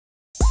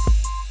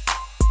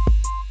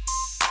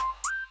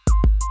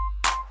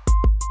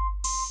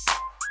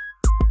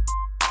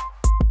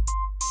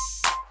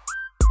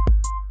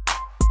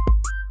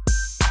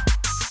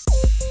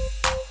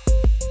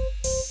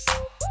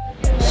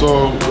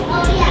So,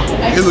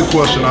 here's a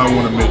question I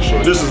want to make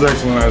sure. This is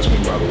excellent ice cream,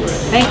 by the way.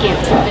 Thank you.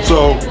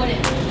 So,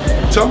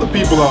 tell the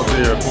people out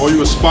there, for all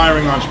you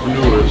aspiring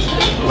entrepreneurs,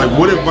 like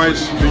what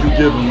advice do you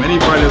give them?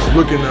 Anybody that's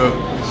looking to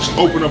just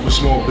open up a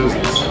small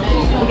business?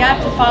 You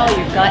have to follow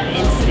your gut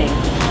instinct,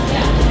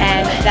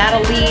 and that'll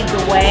lead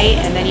the way,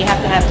 and then you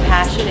have to have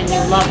passion and you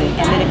love it,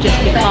 and then it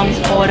just becomes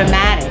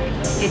automatic.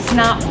 It's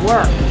not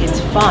work, it's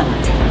fun.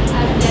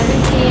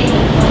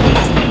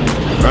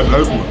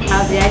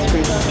 How's the ice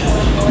cream?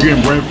 You're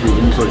getting brain freeze.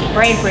 Let me tell you.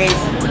 Brain freeze.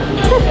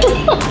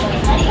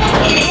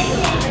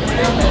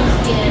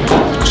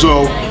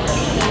 So,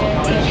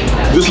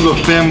 this is a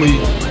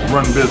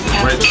family-run business,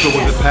 right? So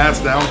was it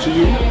passed down to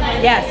you?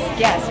 Yes,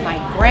 yes. My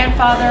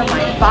grandfather,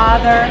 my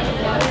father,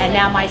 and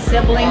now my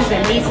siblings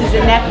and nieces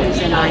and nephews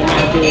and I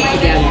now do it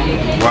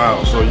together.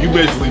 Wow. So you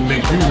basically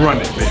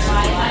run it,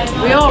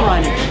 basically. We all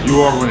run it.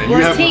 You all run it.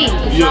 We're a team.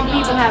 Some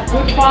people have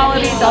good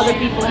qualities, other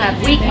people have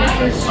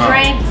weaknesses,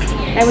 strengths,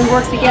 and we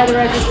work together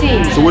as a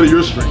team. So what are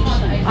your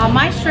strengths?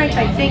 My strength,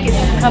 I think, is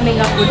coming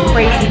up with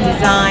crazy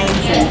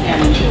designs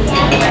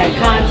and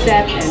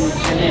concept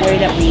and the way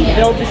that we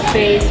build the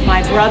space.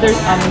 My brother's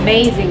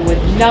amazing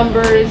with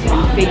numbers and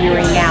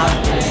figuring out,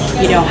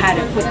 you know, how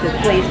to put the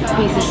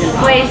pieces in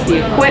place, the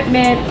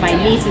equipment. My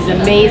niece is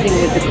amazing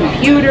with the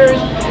computers.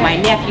 My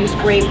nephew's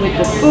great with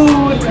the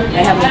food.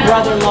 I have a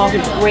brother-in-law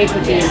who's great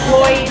with the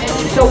employees.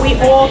 So we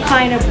all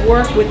kind of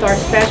work with our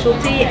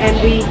specialty, and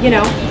we, you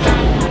know,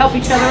 help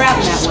each other out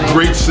in that way.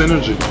 Great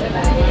synergy.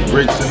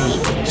 Great synergy.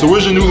 So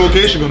where's your new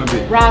location going to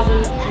be?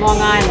 Roslyn, Long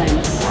Island.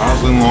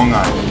 Roslyn, Long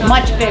Island.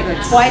 Much bigger,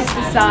 twice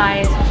the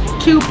size,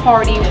 2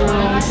 party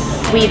rooms.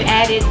 We've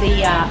added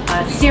the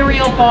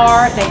cereal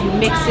bar that you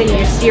mix in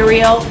your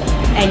cereal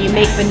and you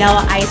make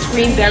vanilla ice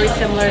cream, very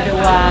similar to,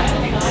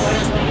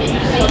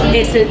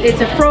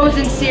 it's a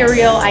frozen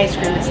cereal ice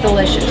cream. It's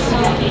delicious.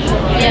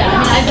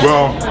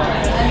 Well,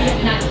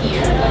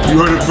 you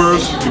heard it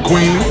first, the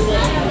queen.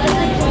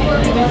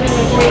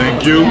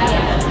 Thank you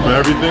for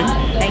everything.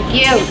 Thank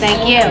you,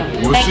 thank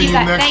you. We'll see you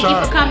next time. Thank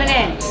you for coming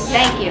in.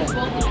 Thank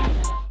you.